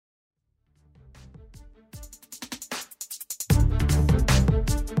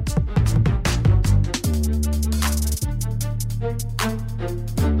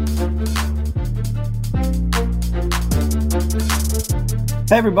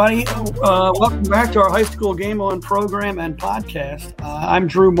Hey, everybody. Welcome back to our high school GameOn program and podcast. I'm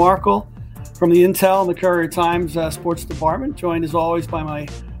Drew Markol from the Intel and the Courier Times sports department, joined as always by my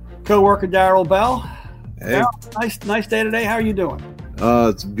co-worker, Daryl Bell. Hey. Daryl, nice day today. How are you doing? Oh,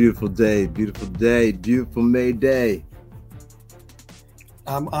 it's a beautiful day, beautiful May day.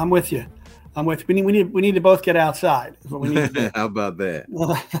 I'm with you. We need to both get outside. Is what we need to do. How about that?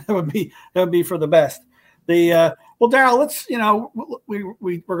 that would be for the best. Well, Daryl, let's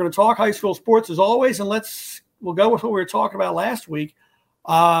we're going to talk high school sports as always, and we'll go with what we were talking about last week.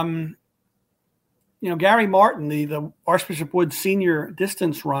 Gary Martin, the Archbishop Wood senior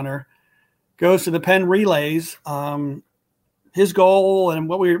distance runner, goes to the Penn Relays. His goal and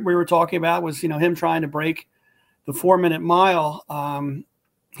what we were talking about was him trying to break the 4-minute mile.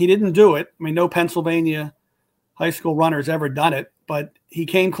 He didn't do it. I mean, no Pennsylvania high school runner's ever done it, but he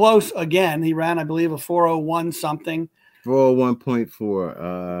came close again. He ran, I believe, a 4:01 something.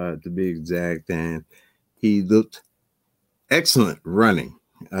 4:01.4 to be exact, and he looked excellent running.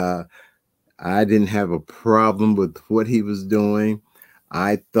 I didn't have a problem with what he was doing.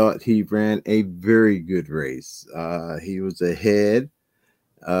 I thought he ran a very good race. He was ahead.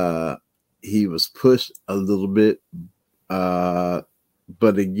 He was pushed a little bit, but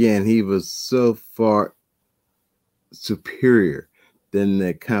again, he was so far superior than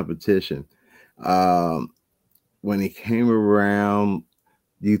the competition. When he came around,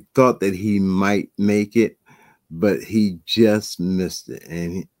 you thought that he might make it, but he just missed it.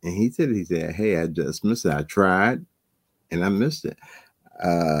 And he said, hey, I just missed it. I tried and I missed it.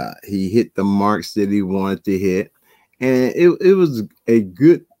 He hit the marks that he wanted to hit, and it was a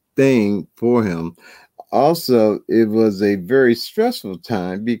good thing for him. Also, it was a very stressful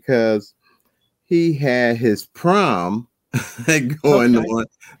time because he had his prom going on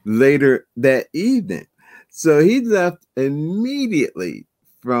later that evening. So he left immediately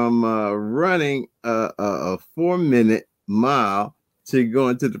from running a 4-minute mile to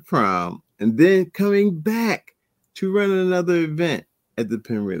going to the prom, and then coming back to run another event at the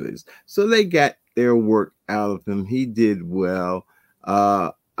Penn Relays. So they got their work out of him. He did well.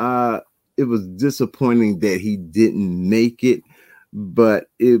 It was disappointing that he didn't make it, but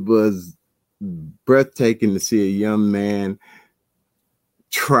it was breathtaking to see a young man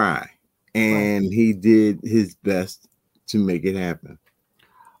try, and he did his best to make it happen.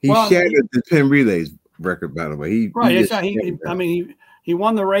 He shattered the Penn Relays record, by the way. He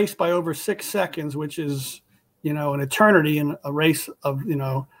won the race by over 6 seconds, which is an eternity in a race of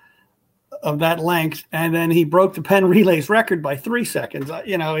of that length. And then he broke the Penn Relays record by 3 seconds.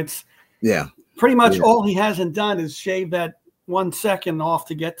 It's pretty much all he hasn't done is shave that 1 second off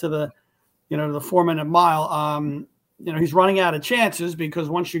to get to the the 4-minute mile. He's running out of chances because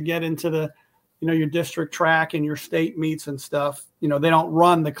once you get into the your district track and your state meets and stuff, they don't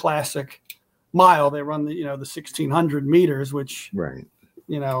run the classic mile. They run the 1,600 meters, which why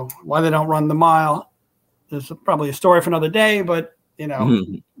they don't run the mile is probably a story for another day. But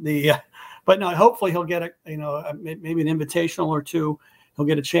but no, hopefully he'll get maybe an invitational or two. He'll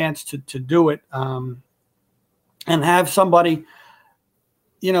get a chance to do it and have somebody.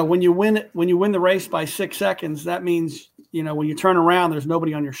 When you win the race by 6 seconds, that means when you turn around, there's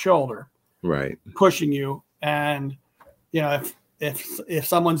nobody on your shoulder, right, pushing you. And if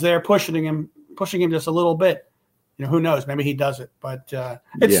someone's there pushing him just a little bit, who knows? Maybe he does it. But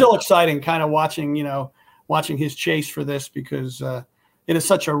it's still exciting, kind of watching his chase for this because it is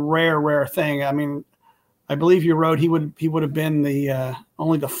such a rare thing. I mean, I believe you wrote he would have been the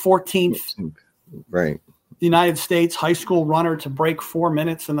only the 14th, right, United States high school runner to break 4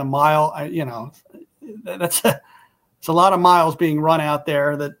 minutes in the mile. It's a lot of miles being run out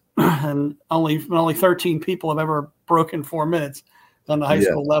there and only 13 people have ever broken 4 minutes on the high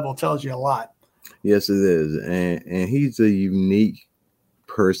school level. Tells you a lot. Yes, it is. And he's a unique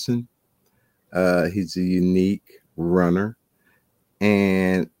person. He's a unique runner,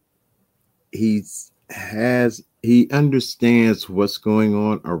 and he understands what's going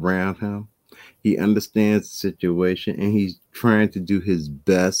on around him. He understands the situation, and he's trying to do his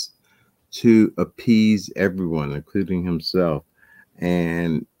best to appease everyone, including himself.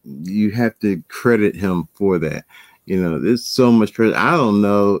 And you have to credit him for that. There's so much pressure. I don't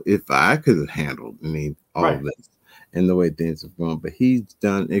know if I could have handled all of this and the way things have gone, but he's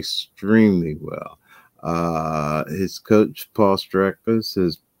done extremely well. His coach, Paul Streckers,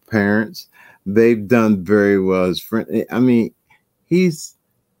 his parents, they've done very well. His friend, he's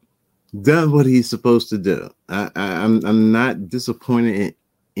done what he's supposed to do. I'm not disappointed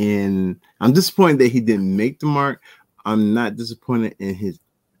I'm disappointed that he didn't make the mark. I'm not disappointed in his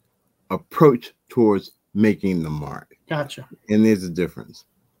approach towards making the mark. Gotcha. And there's a difference.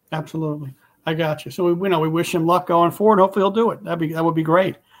 Absolutely. I got you. So we wish him luck going forward. Hopefully he'll do it. That would be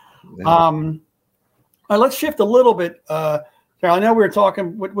great. All right, let's shift a little bit. Daryl, I know we were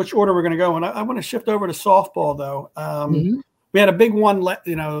talking which order we're going to go, and I want to shift over to softball though. We had a big one.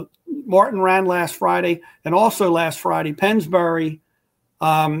 Martin ran last Friday, and also last Friday, Pennsbury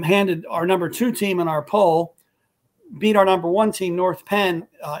handed our number 2 team in our poll, beat our number 1 team, North Penn,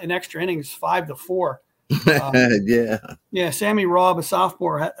 in extra innings, 5-4. Yeah. Sammy Robb, a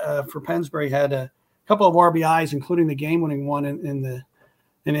sophomore for Pennsbury, had a couple of RBIs, including the game-winning one in the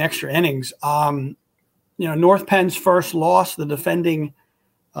extra innings. North Penn's first loss, the defending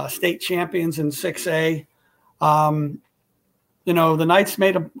state champions in 6A. The Knights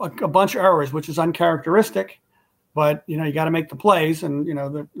made a bunch of errors, which is uncharacteristic, but you got to make the plays, and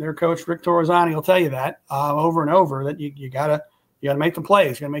their coach Rick Torresani will tell you that over and over, that you gotta make the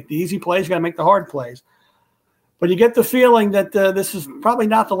plays, you gotta make the easy plays, you gotta make the hard plays. But you get the feeling that this is probably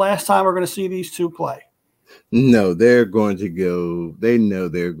not the last time we're going to see these two play. No, they're going to go. They know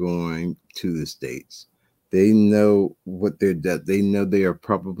they're going to the States. They know what they know they are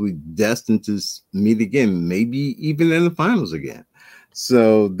probably destined to meet again, maybe even in the finals again.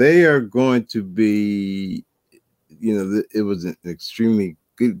 So they are going to be, it was an extremely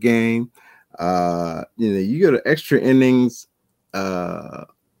good game. You go to extra innings.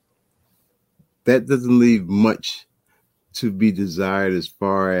 That doesn't leave much to be desired as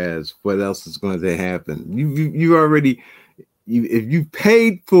far as what else is going to happen. You already, if you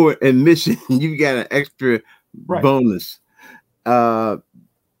paid for admission, you got an extra bonus.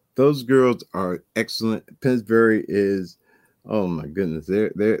 Those girls are excellent. Pennsbury is, oh my goodness,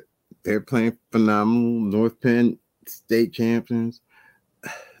 they're playing phenomenal. North Penn state champions.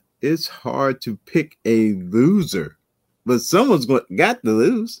 It's hard to pick a loser, but someone's got to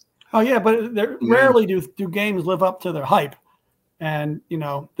lose. Oh yeah, but rarely do games live up to their hype, and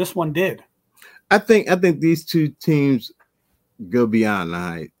this one did. I think these two teams go beyond the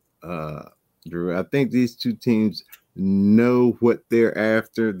hype, Drew. I think these two teams know what they're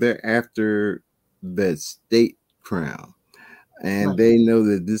after. They're after that state crown, and they know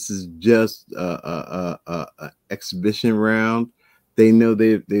that this is just a exhibition round. They know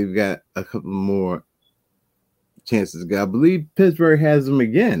they've got a couple more chances. I believe Pittsburgh has them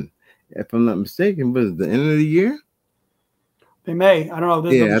again. If I'm not mistaken, but at the end of the year, they may. I don't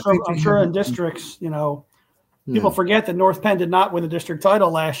know. I'm sure in districts, people forget that North Penn did not win the district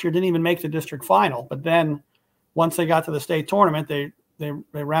title last year. Didn't even make the district final. But then, once they got to the state tournament, they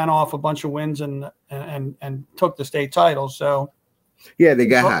ran off a bunch of wins and took the state title. So, yeah, they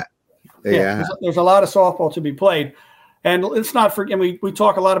got hot. There's a lot of softball to be played, and let's not forget. We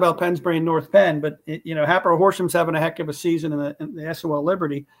talk a lot about Pennsbury and North Penn, but Hatboro-Horsham's having a heck of a season in the SOL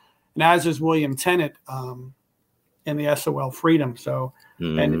Liberty. And as is William Tennant in the SOL Freedom. So,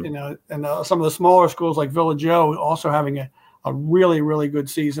 and some of the smaller schools like Village O also having a really, really good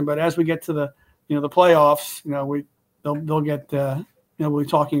season. But as we get to the the playoffs, they'll get we'll be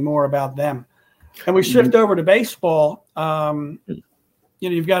talking more about them. And we shift over to baseball.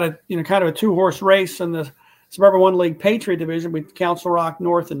 You've got a kind of a 2-horse race in the Suburban 1 League Patriot Division with Council Rock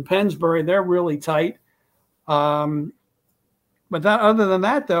North and Pennsbury. They're really tight. But other than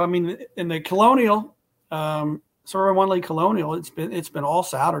that, though, I mean, in the Colonial, Suburban 1 League Colonial, it's been all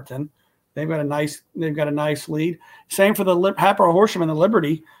Souderton. They've got a nice lead. Same for the Hatboro-Horsham and the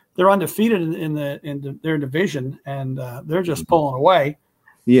Liberty. They're undefeated in their division, and they're just pulling away.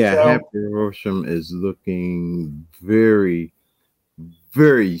 Yeah, so, Hatboro-Horsham is looking very,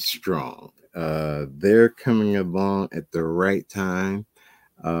 very strong. They're coming along at the right time.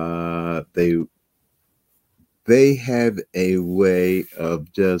 They have a way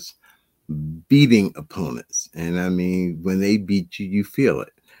of just beating opponents. And I mean, when they beat you, you feel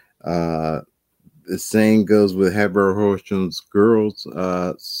it. The same goes with Hatboro-Horsham's girls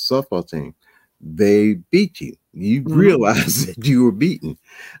softball team. They beat you. You realize that you were beaten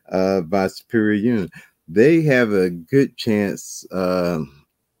by superior unit. They have a good chance to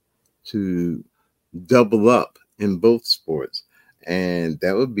double up in both sports. And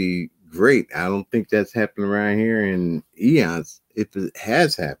that would be great. I don't think that's happened around here in eons, if it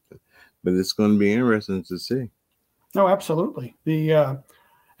has happened, but it's going to be interesting to see. No, absolutely. And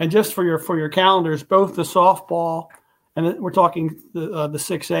just for your calendars, both the softball and we're talking the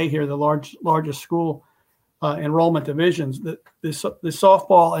 6A here, the largest school enrollment divisions. The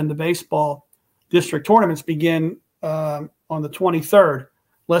softball and the baseball district tournaments begin on the 23rd,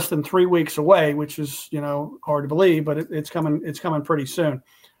 less than 3 weeks away, which is hard to believe, but it's coming pretty soon.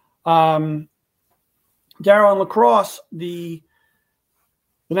 Daryl, in lacrosse, the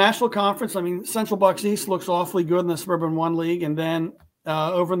The National Conference, I mean, Central Bucks East looks awfully good in the Suburban 1 League. And then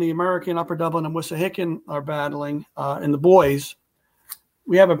over in the American, Upper Dublin and Wissahickon are battling in the boys.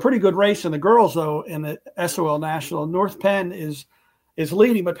 We have a pretty good race in the girls, though, in the SOL National. North Penn is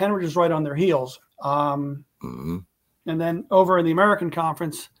leading, but Pennridge is right on their heels. And then over in the American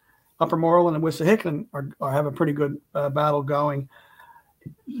Conference, Upper Moreland and Wissahickon have a pretty good battle going.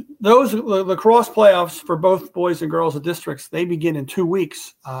 Those lacrosse playoffs for both boys and girls of districts, they begin in 2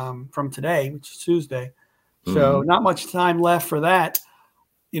 weeks from today, which is Tuesday. So not much time left for that.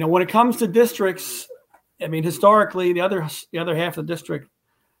 When it comes to districts, I mean, historically, the other half of the district,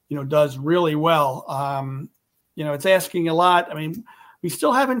 does really well. It's asking a lot. I mean, we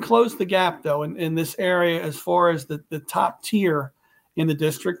still haven't closed the gap, though, in this area as far as the top tier in the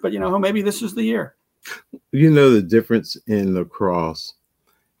district. But, maybe this is the year. The difference in lacrosse,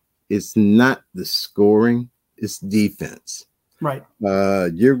 it's not the scoring, it's defense. Right.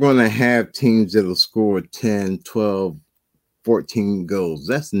 You're going to have teams that'll score 10, 12, 14 goals.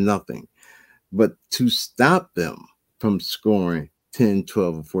 That's nothing. But to stop them from scoring 10,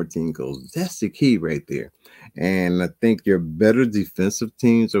 12, or 14 goals, that's the key right there. And I think your better defensive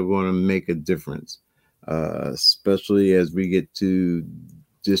teams are going to make a difference, especially as we get to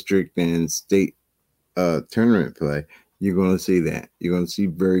district and state tournament play. You're going to see that. You're going to see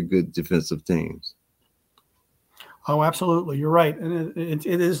very good defensive teams. Oh, absolutely. You're right. And it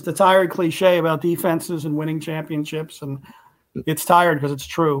is the tired cliche about defenses and winning championships. And it's tired because it's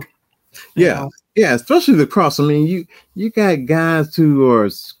true. Yeah. Yeah. Especially lacrosse. I mean, you got guys who are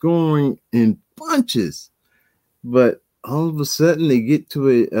scoring in bunches, but all of a sudden they get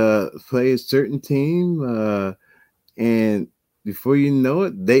to play a certain team and before you know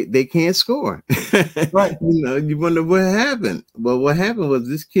it, they can't score. Right. You wonder what happened. Well, what happened was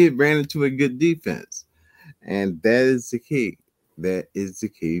this kid ran into a good defense. And that is the key. That is the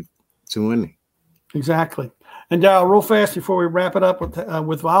key to winning. Exactly. And Daryl, real fast before we wrap it up with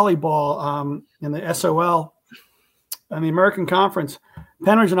volleyball in the SOL and the American Conference,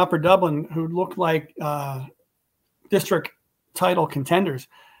 Pennridge and Upper Dublin, who looked like district title contenders.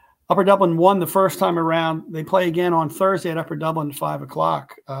 Upper Dublin won the first time around. They play again on Thursday at Upper Dublin at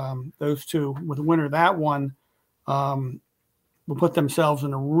 5:00. Those two, with the winner of that one, will put themselves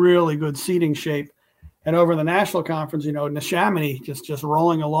in a really good seeding shape. And over the National Conference, Neshaminy just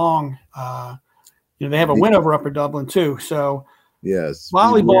rolling along. They have a win over Upper Dublin too. So yes,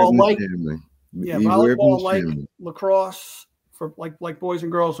 volleyball like lacrosse for like boys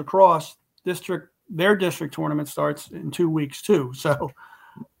and girls lacrosse their district tournament starts in 2 weeks too. So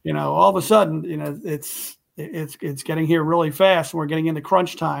all of a sudden, it's getting here really fast. And we're getting into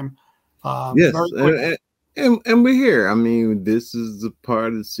crunch time. Yes, and we're here. I mean, this is the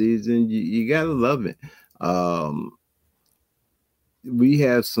part of the season you gotta love it. We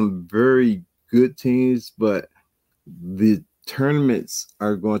have some very good teams, but the tournaments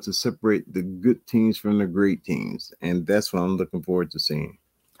are going to separate the good teams from the great teams, and that's what I'm looking forward to seeing.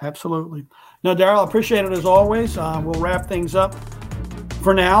 Absolutely. No, Daryl, I appreciate it as always. We'll wrap things up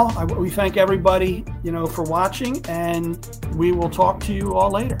for now. We thank everybody, for watching, and we will talk to you all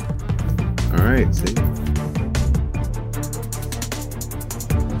later. All right. See you.